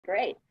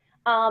Great.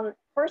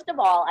 First of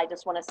all, I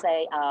just want to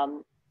say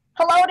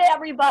hello to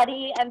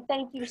everybody, and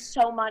thank you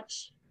so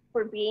much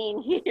for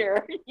being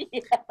here. Yeah.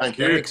 Thank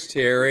you. Thanks,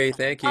 Terry.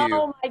 Thank you.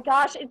 Oh my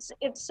gosh, it's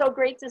so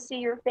great to see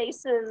your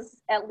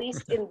faces, at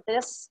least in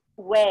this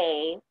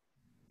way.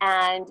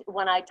 And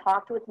when I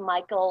talked with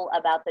Michael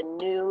about the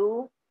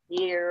new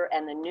year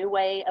and the new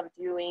way of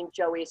doing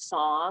Joey's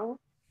song,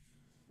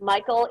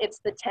 Michael, it's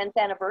the 10th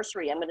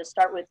anniversary. I'm going to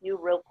start with you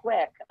real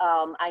quick.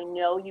 I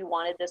know you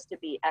wanted this to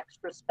be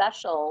extra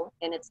special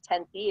in its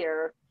 10th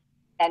year.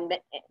 And in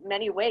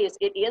many ways,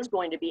 it is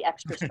going to be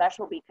extra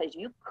special because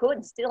you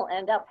could still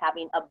end up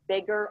having a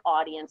bigger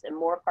audience and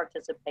more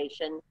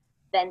participation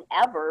than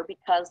ever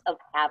because of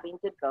having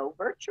to go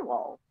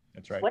virtual.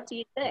 That's right. What do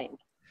you think?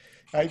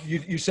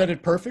 You said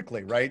it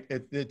perfectly, right?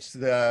 It's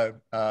the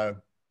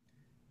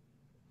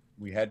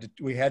we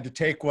had to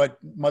take what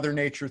Mother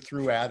Nature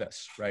threw at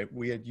us, right?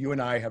 You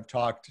and I have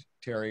talked,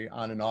 Terry,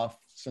 on and off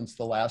since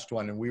the last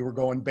one, and we were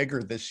going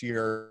bigger this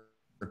year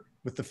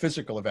with the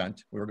physical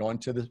event. We were going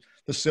to the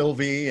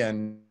Sylvie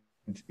and,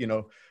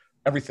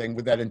 everything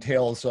that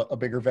entails a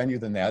bigger venue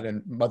than that.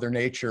 And Mother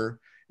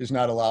Nature is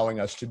not allowing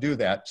us to do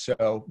that.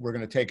 So we're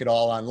going to take it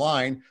all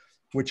online,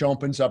 which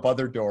opens up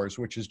other doors,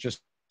 which is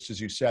just,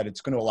 as you said, it's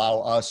going to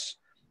allow us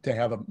to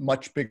have a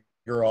much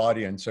bigger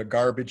audience. A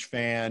Garbage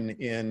fan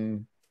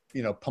in,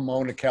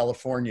 Pomona,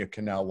 California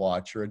can now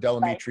watch, or a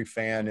Amitri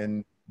fan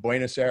in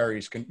Buenos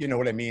Aires can, you know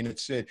what I mean?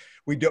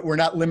 We're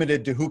not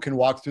limited to who can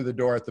walk through the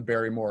door at the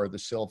Barrymore or the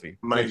Sylvie.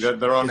 Mike,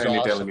 there aren't any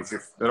awesome.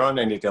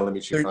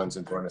 Amitri fans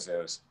in Buenos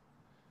Aires.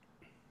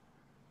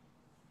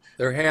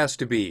 There has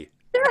to be.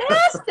 There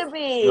has to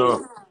be.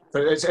 No,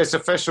 it's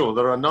official.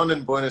 There are none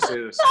in Buenos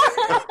Aires.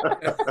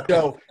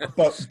 So,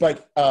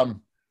 but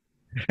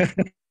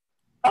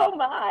Oh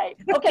my.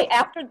 Okay,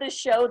 after the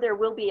show, there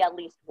will be at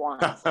least one.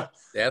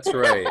 That's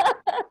right.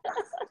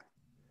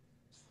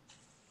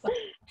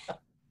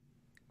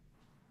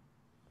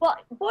 Well,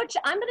 Butch,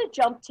 I'm going to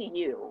jump to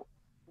you.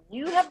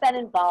 You have been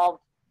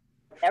involved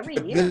every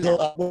year. This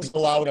was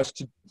allowed us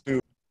to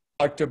do,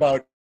 talked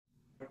about,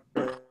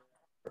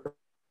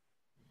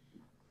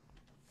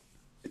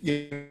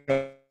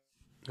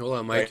 Hold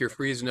on, Mike, you're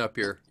freezing up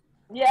here.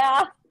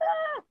 Yeah.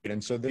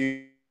 and so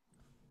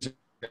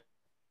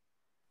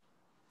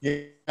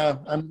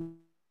I'm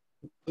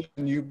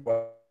listening to you.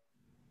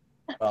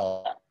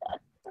 Well,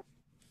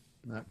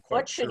 not quite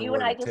What should sure you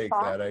and where I to just take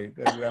talk?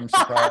 that. I'm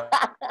surprised.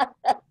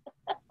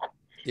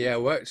 Yeah,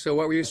 what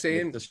were you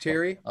saying,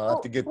 Terry? I'll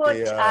have to get Butch,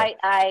 the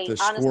honestly,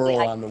 squirrel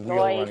I on the wheel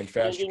enjoyed running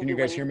faster. meeting Can you you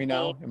guys when hear me you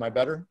now? came. Am I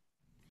better?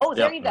 Oh,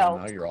 there Yep. you go.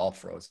 Now you're all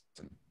frozen.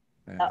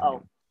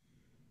 Uh-oh.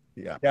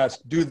 Yeah. Yes.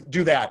 Do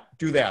that.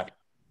 Okay.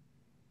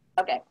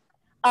 Okay.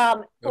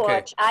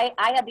 Butch, I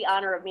had the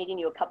honor of meeting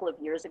you a couple of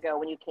years ago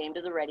when you came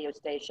to the radio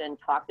station,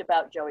 talked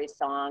about Joey's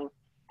song,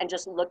 and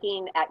just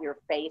looking at your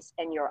face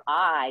and your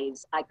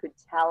eyes, I could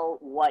tell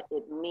what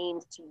it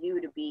means to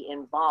you to be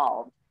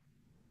involved.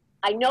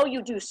 I know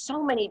you do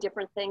so many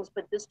different things,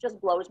 but this just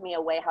blows me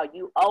away how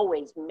you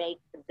always make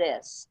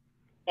this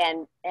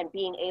and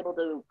being able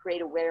to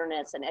create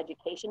awareness and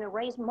education and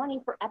raise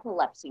money for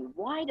epilepsy.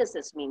 Why does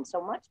this mean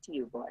so much to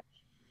you, Butch?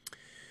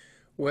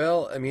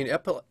 Well, I mean,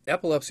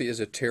 epilepsy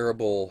is a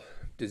terrible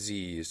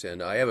disease,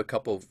 and I have a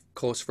couple of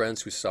close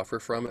friends who suffer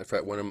from it. In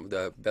fact, one of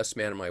the best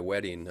man at my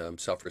wedding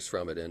suffers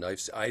from it, and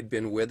I've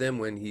been with him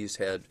when he's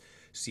had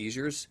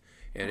seizures,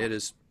 and it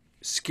is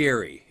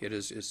scary.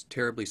 It's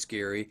terribly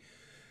scary.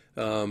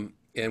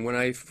 And when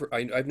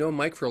I've known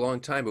Mike for a long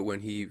time, but when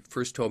he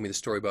first told me the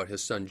story about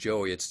his son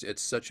Joey, it's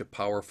such a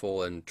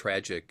powerful and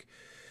tragic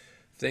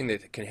thing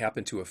that can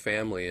happen to a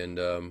family,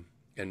 and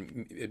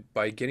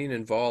by getting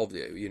involved,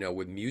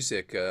 with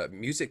music,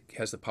 music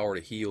has the power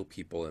to heal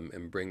people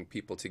and bring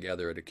people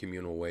together in a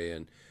communal way,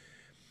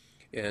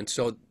 and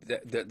so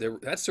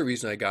that's the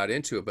reason I got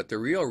into it. But the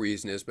real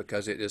reason is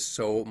because it is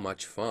so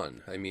much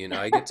fun. I mean,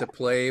 I get to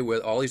play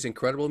with all these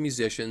incredible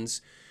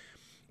musicians.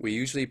 We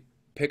usually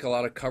pick a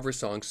lot of cover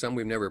songs, some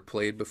we've never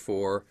played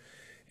before,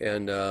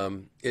 and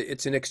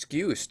it's an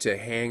excuse to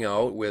hang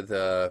out with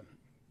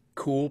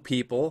cool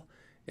people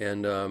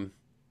and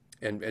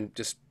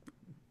just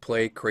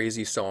play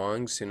crazy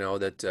songs,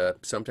 that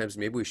sometimes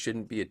maybe we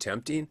shouldn't be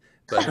attempting,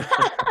 but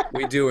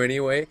we do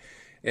anyway.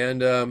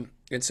 And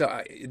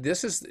so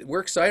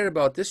we're excited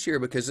about this year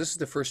because this is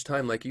the first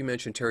time, like you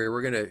mentioned, Terry,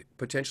 we're going to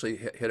potentially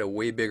hit a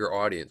way bigger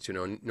audience.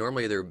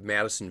 Normally they're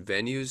Madison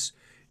venues,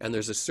 and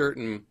there's a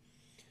certain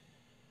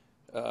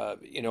a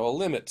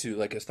limit to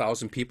like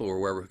 1,000 people or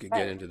wherever we could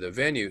get into the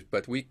venue,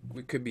 but we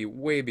could be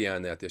way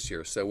beyond that this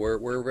year. So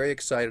we're very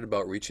excited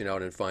about reaching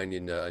out and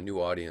finding a new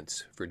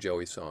audience for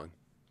Joey's song.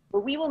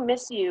 Well, we will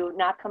miss you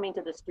not coming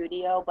to the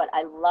studio, but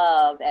I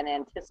love and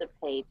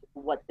anticipate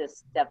what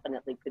this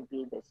definitely could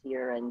be this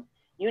year. And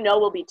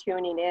we'll be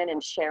tuning in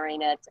and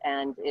sharing it,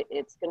 and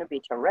it's going to be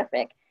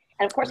terrific.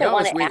 And of course, I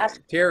want to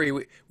ask Terry.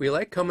 We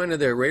like coming to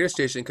the radio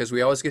station because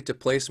we always get to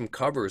play some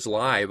covers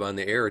live on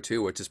the air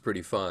too, which is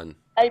pretty fun.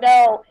 I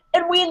know,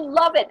 and we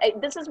love it.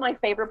 This is my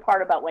favorite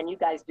part about when you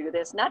guys do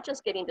this. Not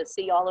just getting to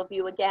see all of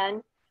you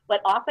again, but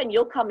often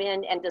you'll come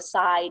in and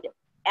decide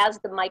as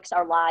the mics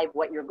are live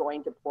what you're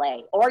going to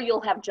play, or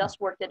you'll have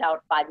just worked it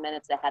out 5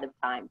 minutes ahead of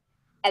time.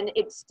 And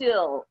it's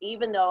still,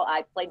 even though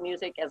I played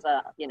music as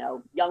a, you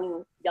know,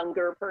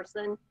 younger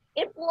person,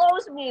 it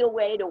blows me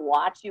away to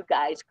watch you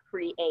guys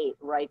create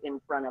right in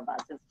front of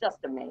us. It's just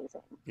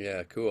amazing.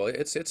 Yeah, cool.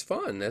 It's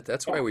fun.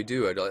 That's why we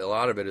do it. A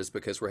lot of it is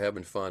because we're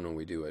having fun when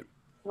we do it.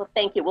 Well,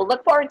 thank you. We'll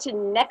look forward to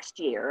next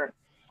year.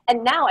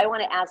 And now I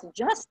want to ask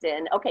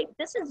Justin, okay,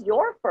 this is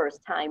your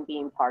first time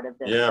being part of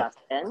this,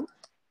 Justin.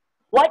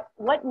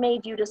 What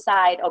made you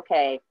decide,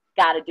 okay,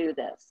 got to do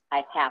this.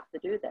 I have to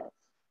do this.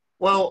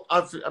 Well,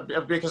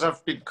 because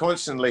I've been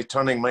constantly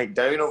turning Mike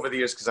down over the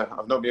years because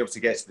I've not been able to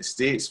get to the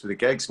States for the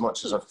gigs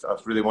much as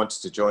I've really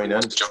wanted to join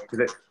in.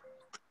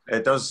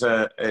 It does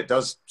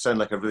sound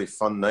like a really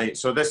fun night.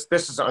 So this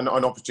is an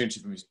opportunity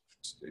for me,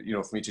 you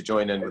know, for me to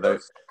join in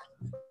without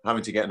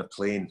having to get in a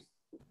plane.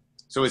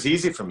 So it's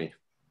easy for me.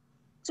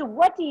 So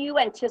what do you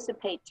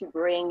anticipate to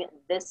bring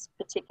this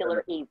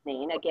particular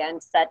evening,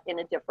 again, set in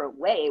a different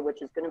way,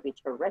 which is going to be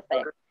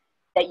terrific,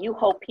 that you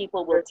hope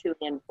people will tune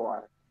in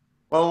for?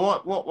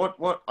 Well,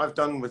 what I've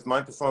done with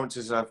my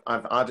performances, I've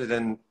added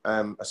in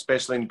a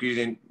special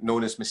ingredient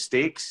known as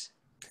mistakes,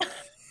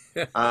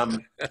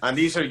 and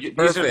these are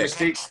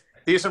mistakes.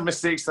 These are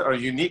mistakes that are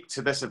unique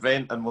to this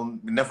event and will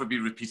never be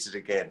repeated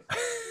again.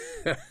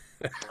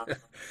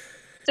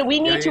 So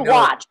we need to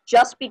watch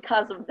just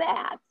because of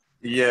that.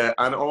 Yeah,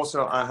 and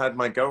also I had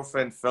my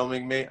girlfriend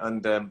filming me,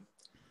 and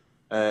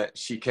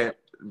she kept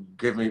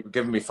giving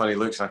me funny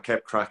looks, and I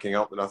kept cracking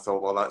up, and I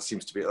thought, well, that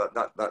seems to be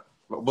that.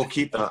 We'll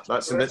keep that.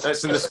 That's in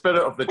the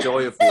spirit of the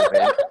joy of the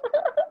event.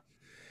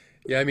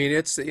 Yeah, I mean,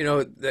 it's, you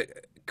know,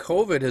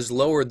 COVID has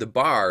lowered the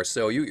bar,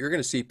 so you're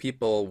going to see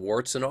people,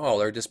 warts and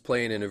all, are just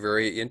playing in a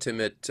very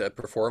intimate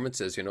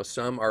performances. You know,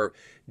 some are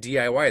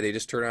DIY. They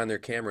just turn on their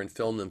camera and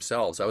film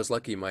themselves. I was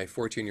lucky my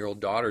 14-year-old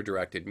daughter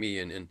directed me,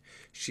 and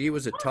she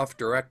was a tough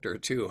director,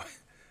 too.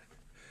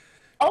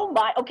 Oh,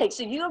 my. Okay,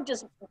 so you have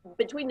just,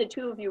 between the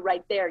two of you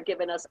right there,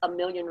 given us a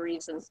million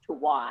reasons to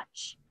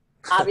watch.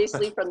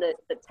 Obviously, from the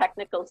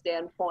technical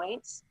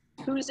standpoints,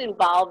 who's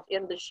involved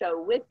in the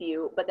show with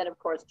you, but then, of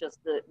course, just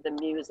the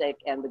music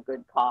and the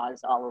good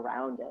cause all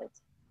around it.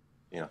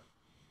 Yeah.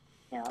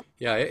 Yeah.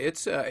 Yeah,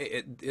 it's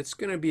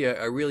going to be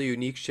a really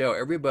unique show.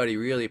 Everybody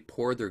really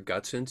poured their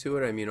guts into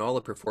it. I mean, all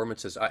the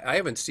performances. I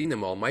haven't seen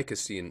them all. Mike has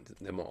seen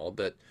them all,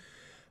 but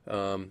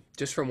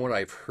just from what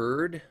I've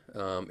heard,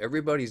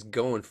 everybody's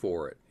going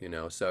for it, you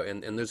know. So,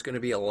 and there's going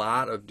to be a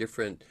lot of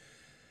different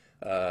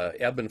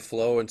ebb and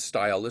flow and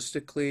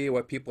stylistically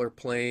what people are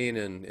playing,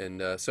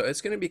 and so it's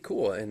going to be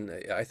cool, and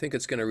I think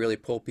it's going to really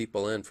pull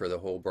people in for the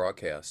whole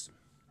broadcast.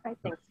 I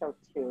think so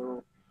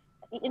too.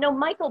 You know,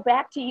 Michael,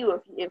 back to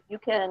you if you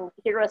can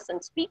hear us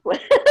and speak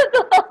with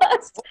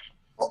us.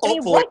 I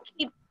mean,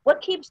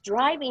 what keeps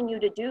driving you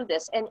to do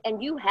this?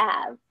 And you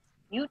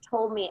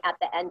told me at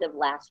the end of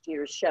last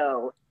year's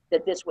show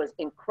that this was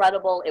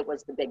incredible. It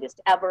was the biggest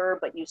ever,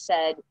 but you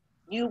said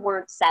you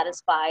weren't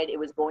satisfied. It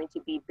was going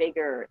to be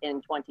bigger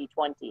in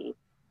 2020.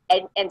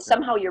 And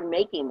somehow you're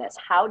making this.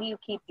 How do you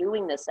keep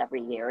doing this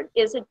every year?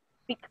 Is it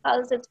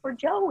because it's for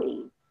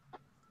Joey?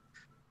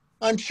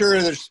 I'm sure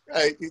it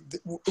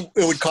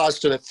would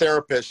cost a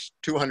therapist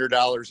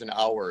 $200 an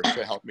hour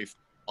to help me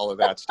all of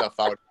that stuff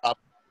out. I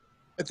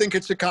think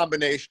it's a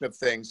combination of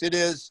things. It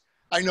is,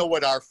 I know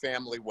what our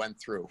family went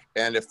through.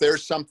 And if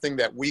there's something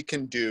that we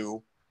can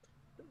do,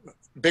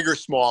 big or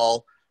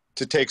small,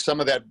 to take some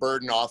of that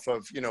burden off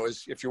of, you know,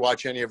 if you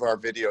watch any of our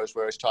videos,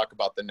 we always talk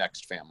about the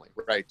next family,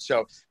 right? So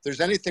if there's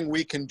anything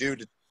we can do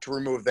to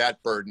remove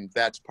that burden,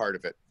 that's part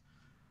of it.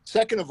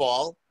 Second of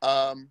all,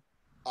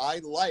 I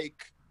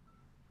like,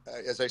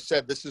 as I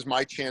said, this is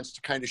my chance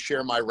to kind of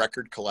share my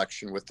record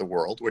collection with the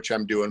world, which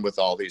I'm doing with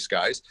all these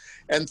guys.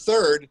 And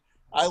third,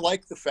 I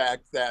like the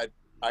fact that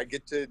I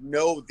get to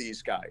know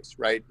these guys,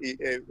 right?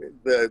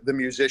 The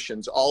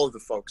musicians, all of the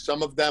folks.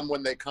 Some of them,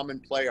 when they come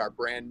and play, are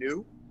brand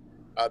new.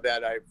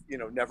 That I've, you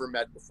know, never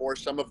met before.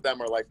 Some of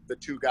them are like the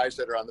two guys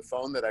that are on the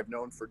phone that I've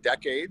known for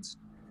decades.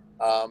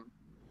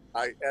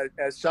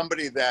 As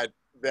somebody that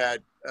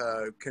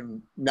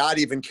can not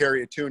even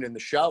carry a tune in the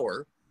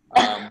shower,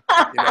 you know,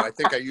 I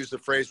think I use the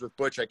phrase with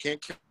Butch, I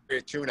can't carry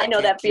a tune. I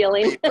know that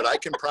feeling. But I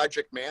can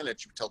project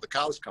manage until the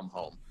cows come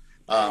home.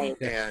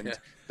 And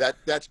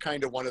that's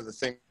kind of one of the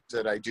things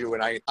that I do.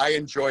 And I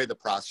enjoy the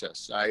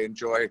process. I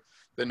enjoy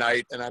the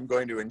night, and I'm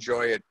going to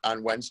enjoy it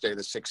on Wednesday,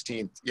 the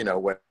 16th, you know,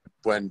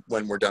 when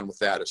we're done with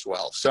that as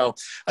well. So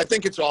I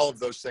think it's all of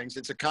those things.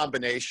 It's a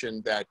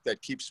combination that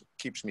keeps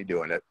me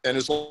doing it. And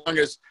as long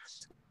as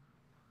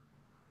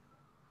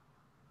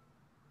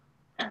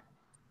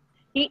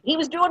he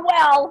was doing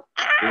well.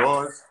 He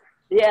was.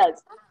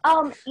 Yes.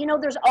 You know,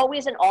 there's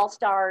always an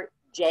all-star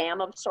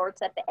jam of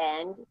sorts at the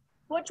end.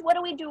 What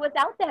do we do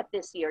without that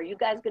this year? Are you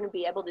guys going to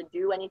be able to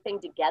do anything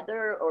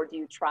together, or do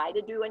you try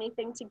to do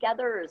anything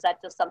together, or is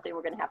that just something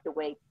we're going to have to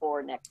wait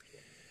for next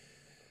year?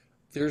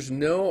 There's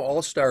no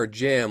all-star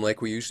jam like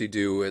we usually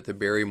do at the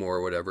Barrymore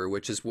or whatever,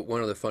 which is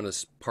one of the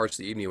funnest parts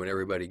of the evening when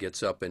everybody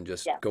gets up and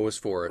just goes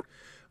for it.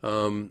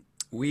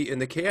 We in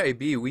the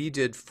KIB we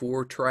did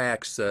 4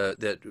 tracks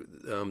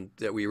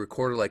that we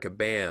recorded like a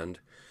band.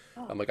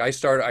 Like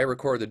I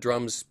recorded the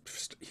drums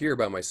here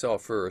by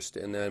myself first,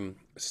 and then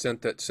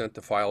sent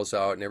the files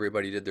out, and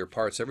everybody did their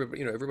parts.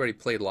 Everybody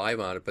played live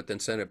on it, but then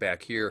sent it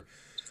back here.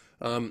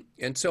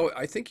 And so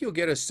I think you'll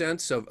get a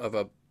sense of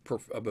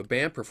a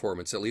band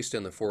performance, at least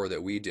in the 4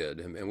 that we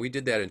did, and we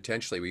did that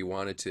intentionally. We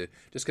wanted to,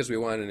 just because we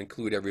wanted to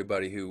include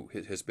everybody who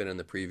has been in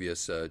the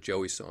previous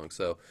Joey song.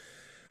 So,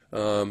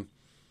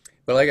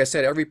 but like I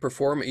said, every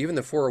performance, even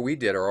the 4 we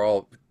did, are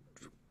all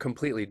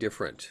completely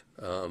different.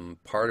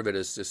 Part of it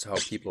is just how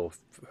people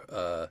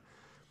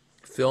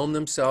film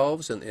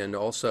themselves, and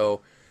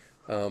also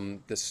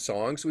the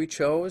songs we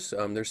chose.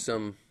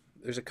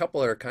 There's a couple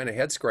that are kind of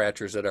head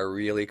scratchers that are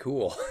really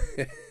cool,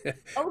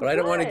 but I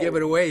don't want to give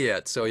it away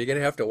yet. So you're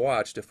gonna have to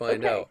watch to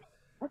find out.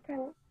 Okay.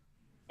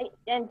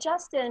 And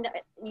Justin,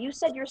 you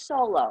said you're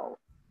solo.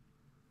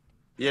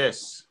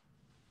 Yes.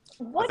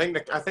 What?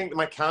 I think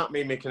my cat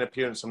may make an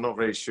appearance. I'm not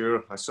very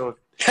sure. I saw.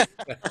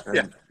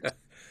 Yeah.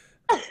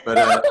 But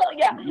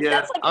yeah,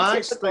 that's like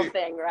a typical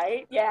thing,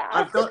 right? Yeah.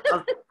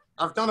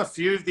 I've done a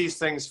few of these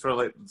things for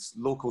like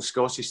local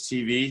Scottish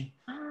TV,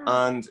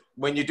 and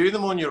when you do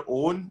them on your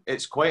own,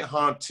 it's quite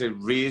hard to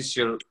raise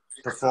your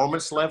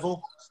performance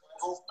level.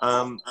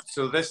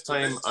 So this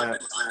time I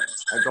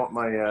got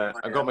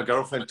my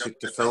girlfriend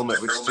to film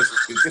it, which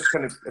just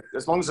kind of,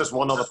 as long as there's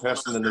one other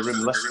person in the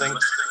room listening,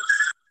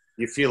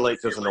 you feel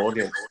like there's an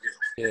audience.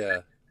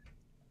 Yeah.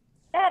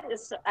 That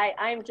is,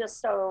 I'm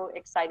just so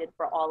excited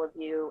for all of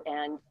you,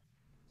 and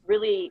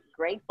really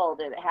grateful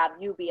to have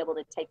you be able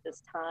to take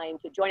this time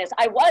to join us.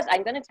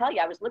 I'm going to tell you,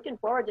 I was looking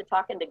forward to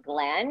talking to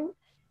Glenn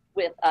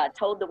with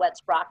Toad the Wet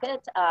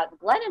Sprocket.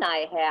 Glenn and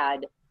I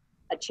had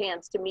a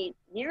chance to meet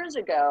years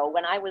ago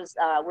when I was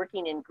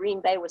working in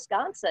Green Bay,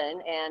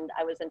 Wisconsin, and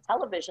I was in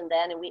television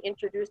then, and we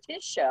introduced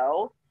his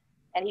show,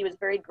 and he was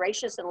very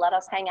gracious and let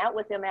us hang out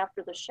with him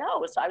after the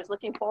show. So I was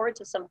looking forward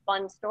to some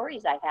fun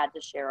stories I had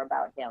to share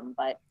about him,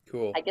 but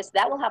cool. I guess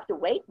that will have to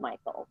wait,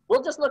 Michael.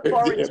 We'll just look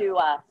forward to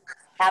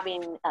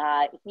having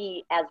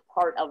he as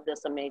part of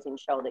this amazing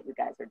show that you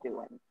guys are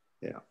doing.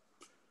 Yeah.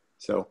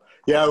 So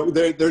yeah,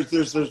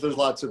 there's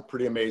lots of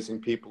pretty amazing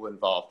people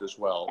involved as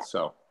well.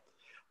 So,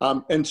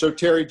 and so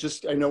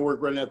Teri, I know we're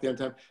running out the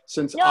end of time.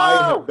 Since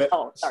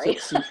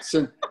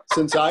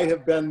I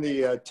have been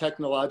the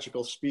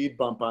technological speed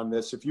bump on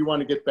this, if you want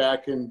to get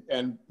back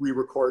and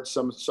re-record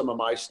some of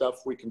my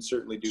stuff, we can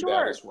certainly do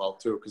that as well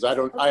too. Because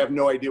I have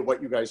no idea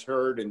what you guys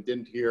heard and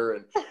didn't hear,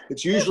 and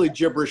it's usually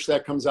gibberish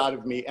that comes out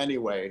of me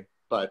anyway.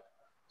 But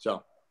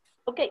so.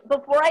 Okay,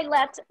 before I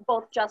let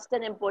both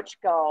Justin and Butch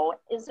go,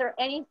 is there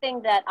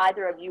anything that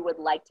either of you would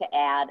like to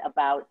add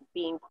about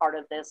being part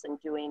of this and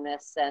doing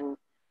this and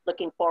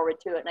looking forward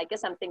to it? And I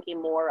guess I'm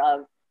thinking more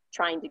of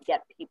trying to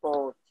get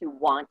people to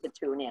want to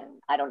tune in.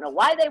 I don't know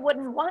why they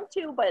wouldn't want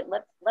to, but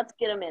let's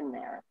get them in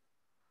there.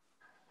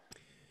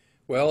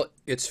 Well,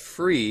 it's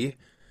free,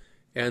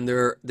 and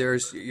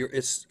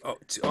it's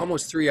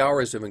almost 3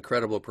 hours of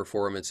incredible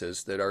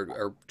performances that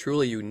are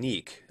truly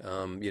unique.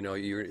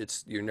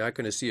 You're not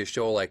going to see a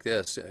show like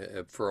this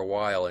for a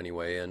while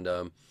anyway,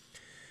 and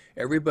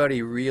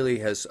everybody really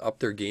has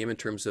upped their game in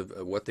terms of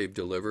what they've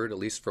delivered, at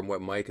least from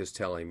what Mike is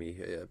telling me.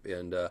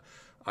 And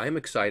I'm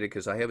excited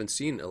because I haven't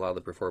seen a lot of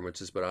the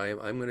performances, but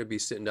I'm going to be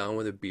sitting down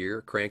with a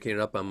beer, cranking it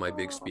up on my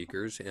big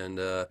speakers, and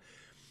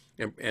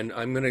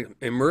I'm going to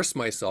immerse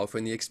myself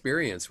in the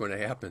experience when it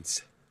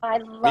happens. I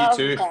love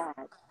that.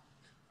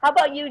 How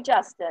about you,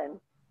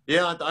 Justin?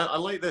 Yeah, I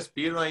like this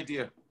beer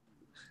idea.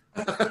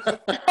 I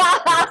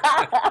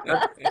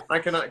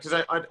can, because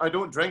I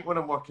don't drink when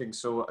I'm working,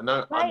 so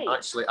now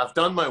I've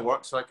done my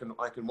work, so I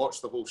can watch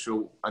the whole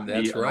show and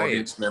be an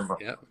audience member.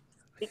 Yeah.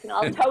 We can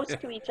all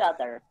toast to each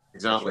other.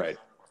 Exactly. Right.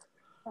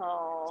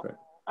 Oh. Right.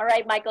 All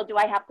right, Michael, do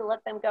I have to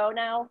let them go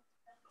now?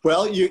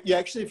 Well, you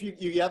actually, if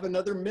you have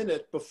another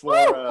minute before.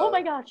 Oh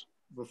my gosh.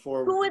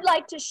 Before. Who would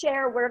like to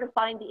share where to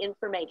find the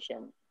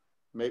information?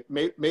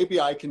 Maybe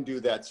I can do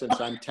that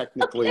since I'm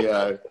technically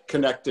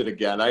connected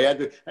again. I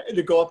had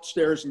to go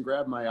upstairs and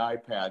grab my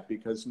iPad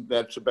because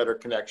that's a better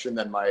connection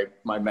than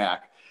my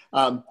Mac.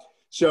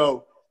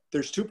 So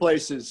there's 2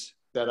 places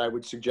that I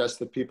would suggest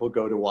that people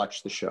go to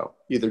watch the show.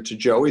 Either to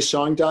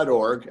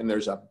joeysong.org, and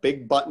there's a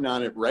big button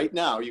on it right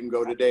now. You can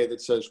go today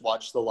that says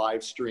watch the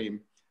live stream.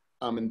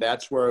 And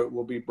that's where it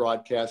will be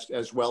broadcast,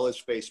 as well as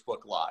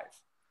Facebook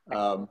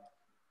Live.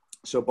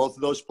 So both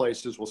of those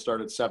places will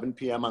start at 7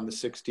 p.m. on the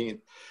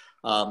 16th.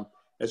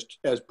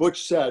 As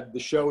Butch said, the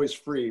show is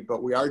free,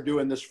 but we are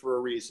doing this for a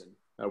reason.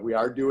 We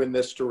are doing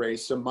this to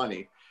raise some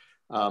money.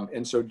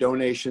 And so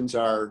donations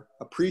are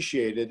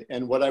appreciated.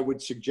 And what I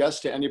would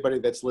suggest to anybody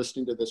that's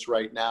listening to this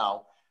right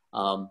now,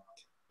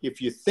 if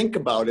you think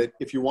about it,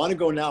 if you want to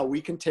go now,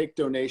 we can take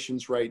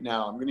donations right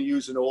now. I'm going to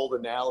use an old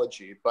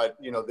analogy, but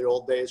the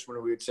old days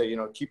when we would say,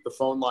 keep the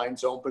phone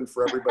lines open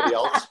for everybody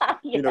else.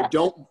 Yeah.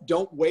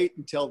 Don't wait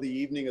until the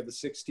evening of the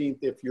 16th.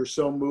 If you're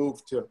so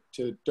moved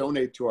to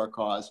donate to our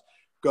cause,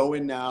 go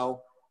in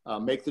now,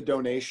 make the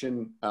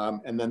donation,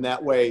 and then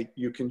that way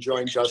you can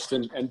join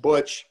Justin and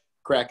Butch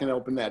cracking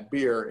open that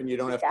beer, and you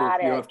don't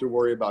have to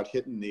worry about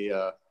hitting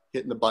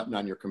the button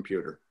on your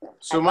computer.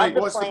 So, Mike,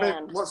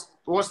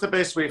 what's the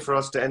best way for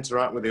us to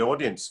interact with the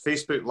audience?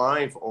 Facebook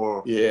Live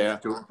or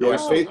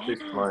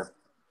Facebook Live?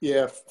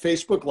 Yeah,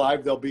 Facebook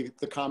Live.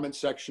 The comment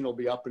section will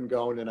be up and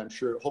going, and I'm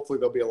sure hopefully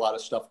there'll be a lot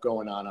of stuff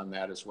going on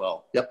that as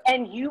well. Yep.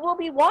 And you will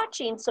be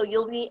watching, so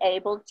you'll be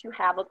able to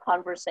have a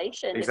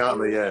conversation.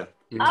 Exactly. Yeah.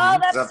 Oh,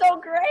 that's so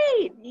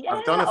great! Yeah.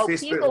 I've done a Facebook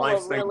people Live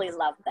will thing. really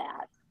love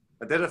that.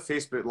 I did a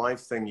Facebook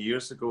Live thing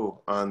years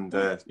ago, and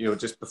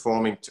just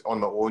performing on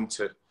my own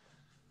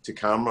to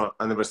camera,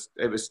 and it was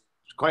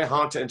quite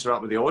hard to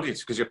interact with the audience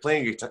because you're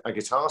playing a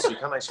guitar, so you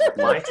can't actually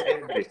reply to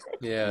anybody.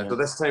 Yeah. So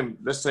this time,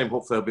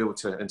 hopefully, I'll be able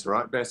to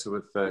interact better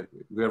with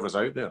whoever's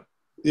out there.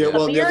 Yeah.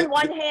 Well, beer in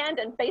one hand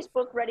and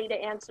Facebook ready to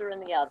answer in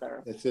the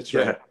other. That's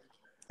right.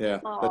 Yeah,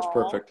 that's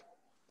perfect.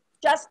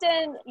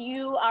 Justin,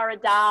 you are a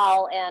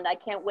doll, and I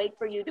can't wait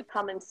for you to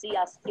come and see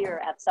us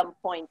here at some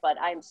point, but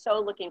I'm so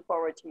looking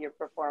forward to your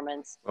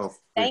performance. Well,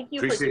 thank you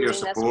for doing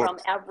this from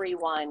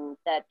everyone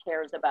that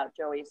cares about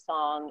Joey's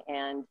song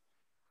and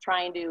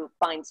trying to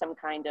find some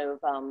kind of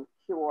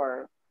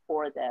cure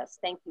for this.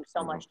 Thank you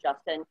so much,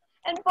 Justin.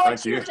 And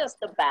Butch, you're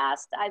just the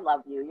best. I love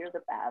you. You're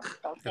the best.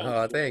 So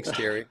thanks, Thanks,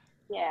 Teri.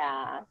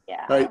 Yeah.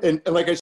 All right, and like I